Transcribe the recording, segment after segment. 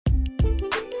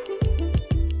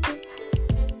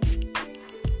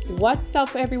What's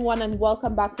up, everyone, and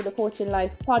welcome back to the Coaching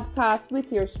Life podcast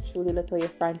with yours truly, Latoya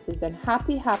Francis. And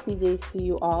happy days to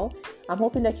you all. I'm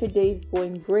hoping that your day is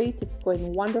going great, it's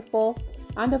going wonderful,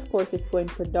 and of course, it's going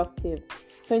productive.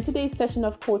 So, in today's session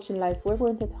of Coaching Life, we're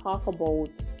going to talk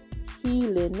about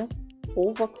healing,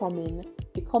 overcoming,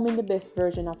 becoming the best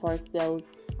version of ourselves,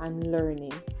 and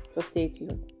learning. So, stay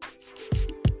tuned.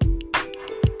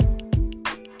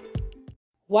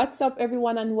 What's up,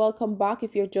 everyone, and welcome back.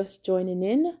 If you're just joining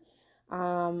in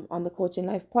on the Coaching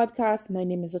Life podcast, my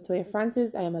name is Latoya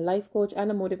Francis. I am a life coach and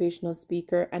a motivational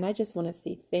speaker, and I just want to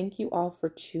say thank you all for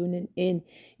tuning in.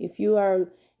 If you are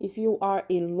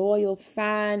a loyal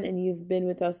fan and you've been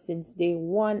with us since day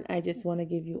one, I just want to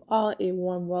give you all a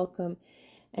warm welcome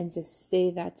and just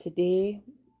say that today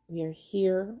we are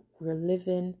here, we're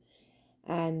living,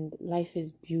 and life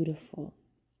is beautiful.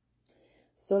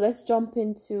 So let's jump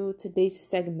into today's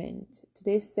segment.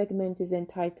 Today's segment is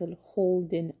entitled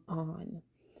Holding On,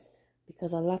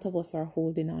 because a lot of us are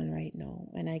holding on right now.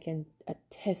 And I can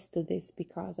attest to this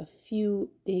because a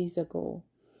few days ago,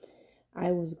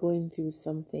 I was going through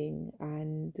something,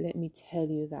 and let me tell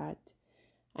you that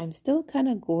I'm still kind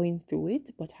of going through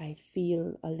it, but I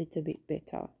feel a little bit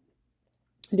better.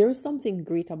 There is something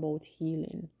great about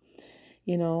healing,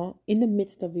 in the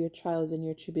midst of your trials and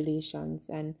your tribulations,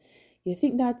 and you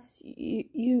think that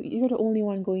you're the only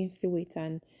one going through it,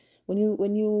 and when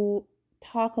you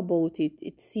talk about it,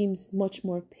 it seems much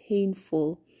more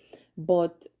painful.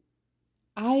 But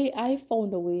I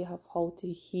found a way of how to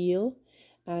heal,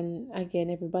 and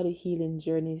again, everybody's healing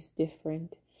journey is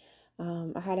different.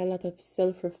 I had a lot of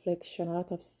self-reflection, a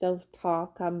lot of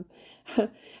self-talk.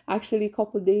 Actually, a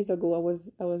couple of days ago,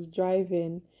 I was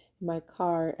driving my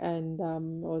car, and I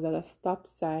was at a stop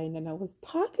sign, and I was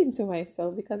talking to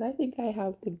myself because I think I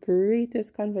have the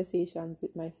greatest conversations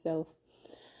with myself,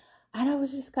 and I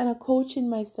was just kind of coaching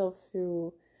myself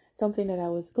through something that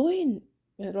was going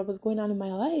on in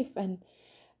my life. And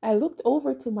I looked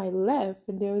over to my left,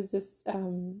 and there was this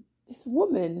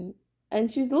woman, and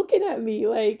she's looking at me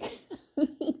like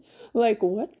like,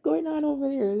 what's going on over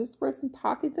here? Is this person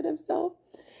talking to themselves?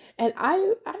 And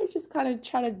I just kind of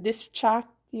try to distract,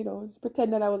 just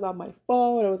pretend that I was on my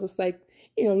phone. I was just like,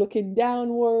 looking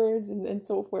downwards and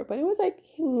so forth. But it was like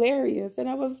hilarious. And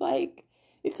I was like,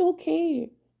 it's okay.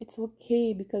 It's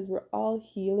okay, because we're all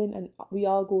healing and we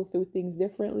all go through things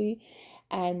differently,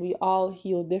 and we all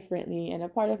heal differently. And a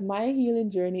part of my healing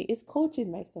journey is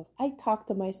coaching myself. I talk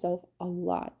to myself a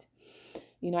lot.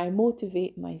 I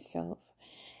motivate myself,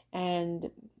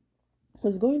 and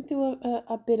was going through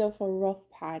a bit of a rough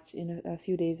patch a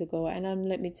few days ago. And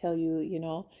let me tell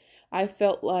you, I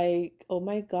felt like, oh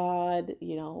my God,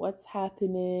 what's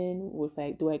happening?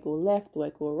 Do I go left? Do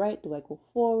I go right? Do I go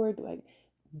forward?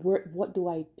 What do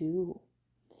I do?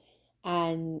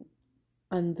 And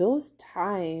on those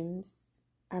times,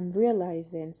 I'm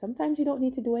realizing sometimes you don't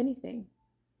need to do anything.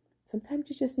 Sometimes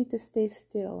you just need to stay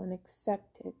still and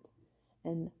accept it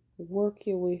and work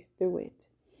your way through it.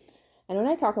 And when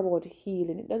I talk about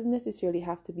healing, it doesn't necessarily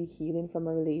have to be healing from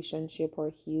a relationship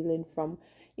or healing from,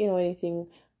 anything,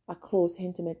 a close,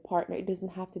 intimate partner. It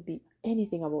doesn't have to be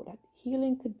anything about that.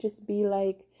 Healing could just be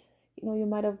like, you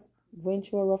might have went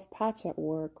through a rough patch at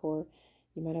work, or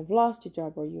you might have lost your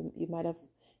job, or you might have,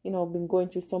 been going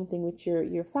through something with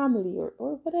your family,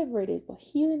 or whatever it is. But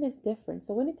healing is different.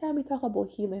 So anytime we talk about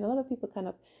healing, a lot of people kind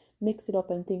of mix it up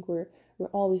and think we're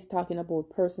always talking about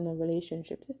personal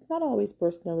relationships. It's not always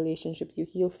personal relationships you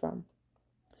heal from.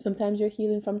 Sometimes you're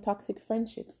healing from toxic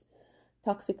friendships,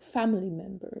 toxic family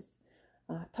members,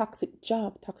 toxic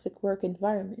job, toxic work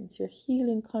environments. You're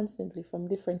healing constantly from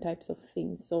different types of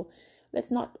things. So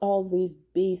let's not always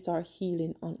base our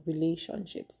healing on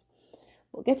relationships.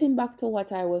 But getting back to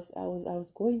what I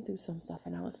was going through some stuff,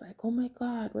 and I was like, oh my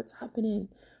God, what's happening?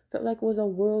 Felt like it was a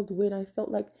whirlwind. I felt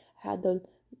like I had the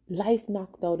life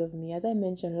knocked out of me. As I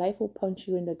mentioned, life will punch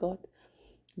you in the gut.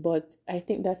 But I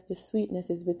think that's the sweetness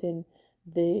is within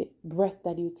the breath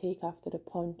that you take after the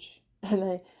punch. And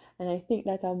I think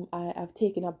that I've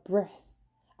taken a breath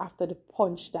after the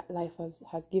punch that life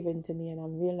has given to me, and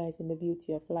I'm realizing the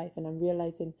beauty of life, and I'm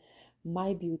realizing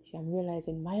my beauty, I'm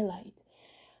realizing my light.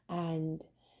 And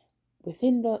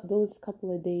within those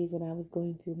couple of days when I was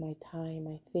going through my time,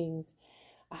 my things,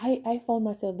 I found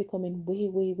myself becoming way,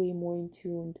 way, way more in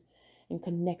tuned and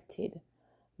connected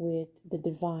with the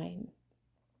divine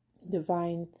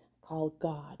called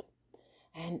God.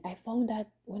 And I found that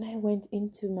when I went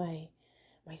into my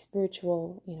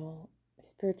spiritual,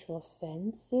 spiritual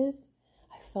senses,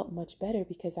 I felt much better,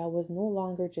 because I was no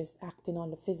longer just acting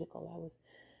on the physical. I was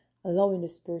allowing the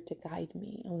spirit to guide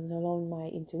me. I was allowing my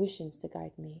intuitions to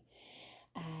guide me.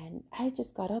 And I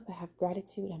just got up. I have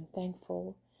gratitude. I'm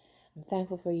thankful. I'm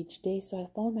thankful for each day. So I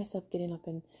found myself getting up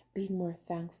and being more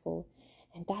thankful,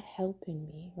 and that helping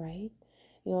me, right?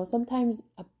 Sometimes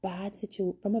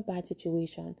from a bad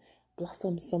situation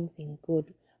blossoms something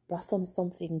good, blossoms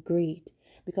something great.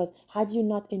 Because had you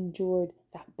not endured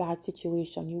that bad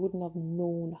situation, you wouldn't have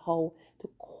known how to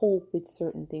cope with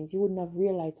certain things. You wouldn't have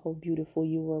realized how beautiful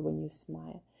you were when you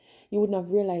smile. You wouldn't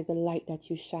have realized the light that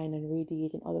you shine and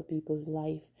radiate in other people's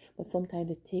life. But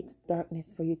sometimes it takes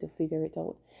darkness for you to figure it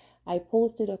out. I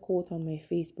posted a quote on my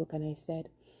Facebook and I said,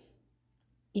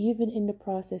 even in the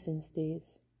processing stage,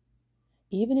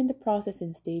 even in the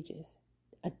processing stages,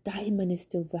 a diamond is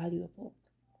still valuable.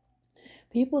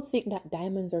 People think that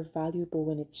diamonds are valuable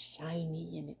when it's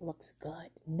shiny and it looks good.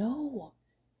 No.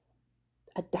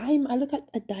 I look at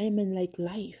a diamond like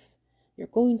life. You're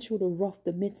going through the rough,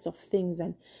 the midst of things,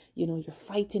 and you're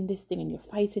fighting this thing and you're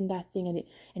fighting that thing,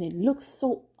 and it looks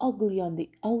so ugly on the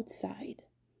outside.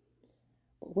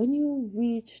 But when you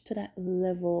reach to that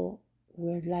level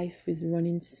where life is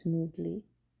running smoothly,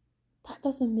 that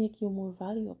doesn't make you more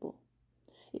valuable.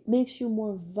 It makes you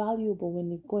more valuable when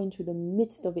you're going through the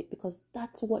midst of it, because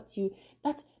that's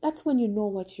when you know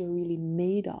what you're really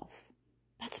made of.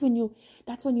 That's when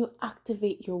you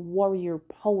activate your warrior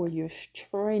power, your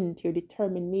strength, your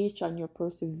determination, your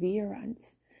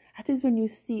perseverance. That is when you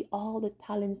see all the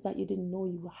talents that you didn't know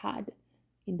you had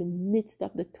in the midst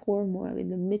of the turmoil, in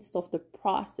the midst of the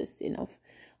processing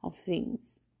of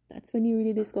things. That's when you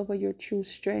really discover your true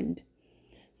strength.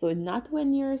 So not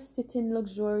when you're sitting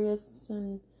luxurious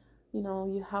and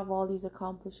you have all these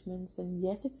accomplishments. And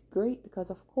yes, it's great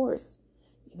because of course,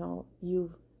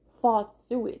 you've fought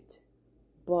through it.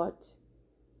 But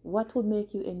what will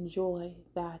make you enjoy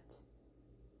that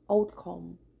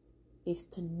outcome is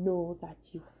to know that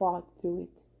you fought through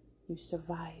it. You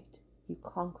survived. You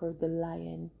conquered the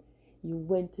lion. You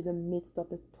went to the midst of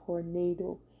the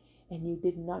tornado and you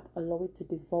did not allow it to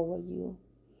devour you.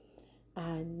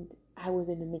 And I was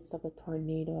in the midst of a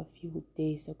tornado a few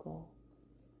days ago.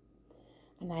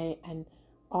 And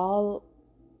all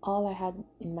I had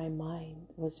in my mind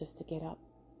was just to get up.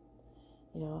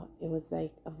 It was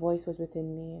like a voice was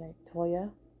within me, like, Toya,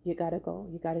 you gotta go.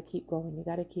 You gotta keep going. You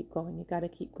gotta keep going. You gotta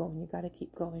keep going. You gotta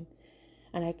keep going.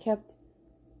 And I kept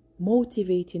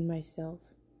motivating myself.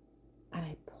 And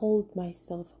I pulled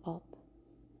myself up.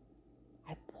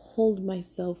 I pulled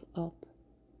myself up.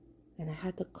 And I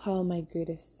had to call my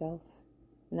greatest self.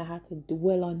 And I had to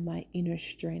dwell on my inner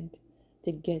strength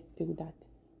to get through that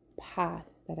path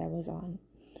that I was on.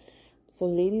 So,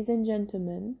 ladies and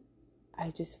gentlemen, I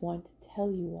just want to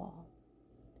tell you all,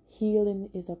 healing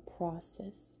is a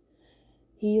process.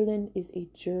 Healing is a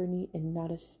journey and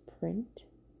not a sprint.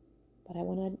 But I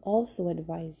want to also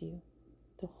advise you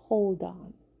to hold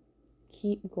on.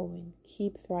 Keep going.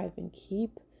 Keep thriving.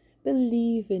 Keep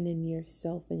believing in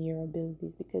yourself and your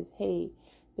abilities. Because, hey,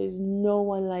 there's no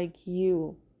one like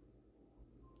you.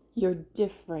 You're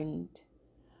different.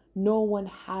 No one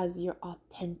has your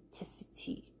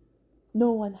authenticity.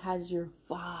 No one has your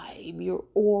vibe, your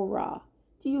aura.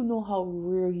 Do you know how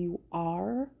rare you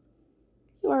are?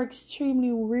 You are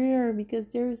extremely rare because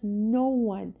there is no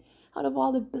one. Out of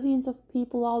all the billions of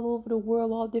people all over the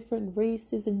world, all different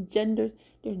races and genders,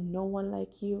 there's no one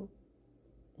like you.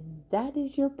 And that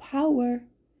is your power.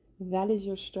 That is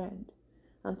your strength.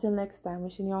 Until next time,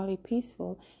 wishing you all a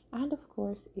peaceful and, of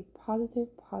course, a positive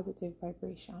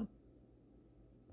vibration.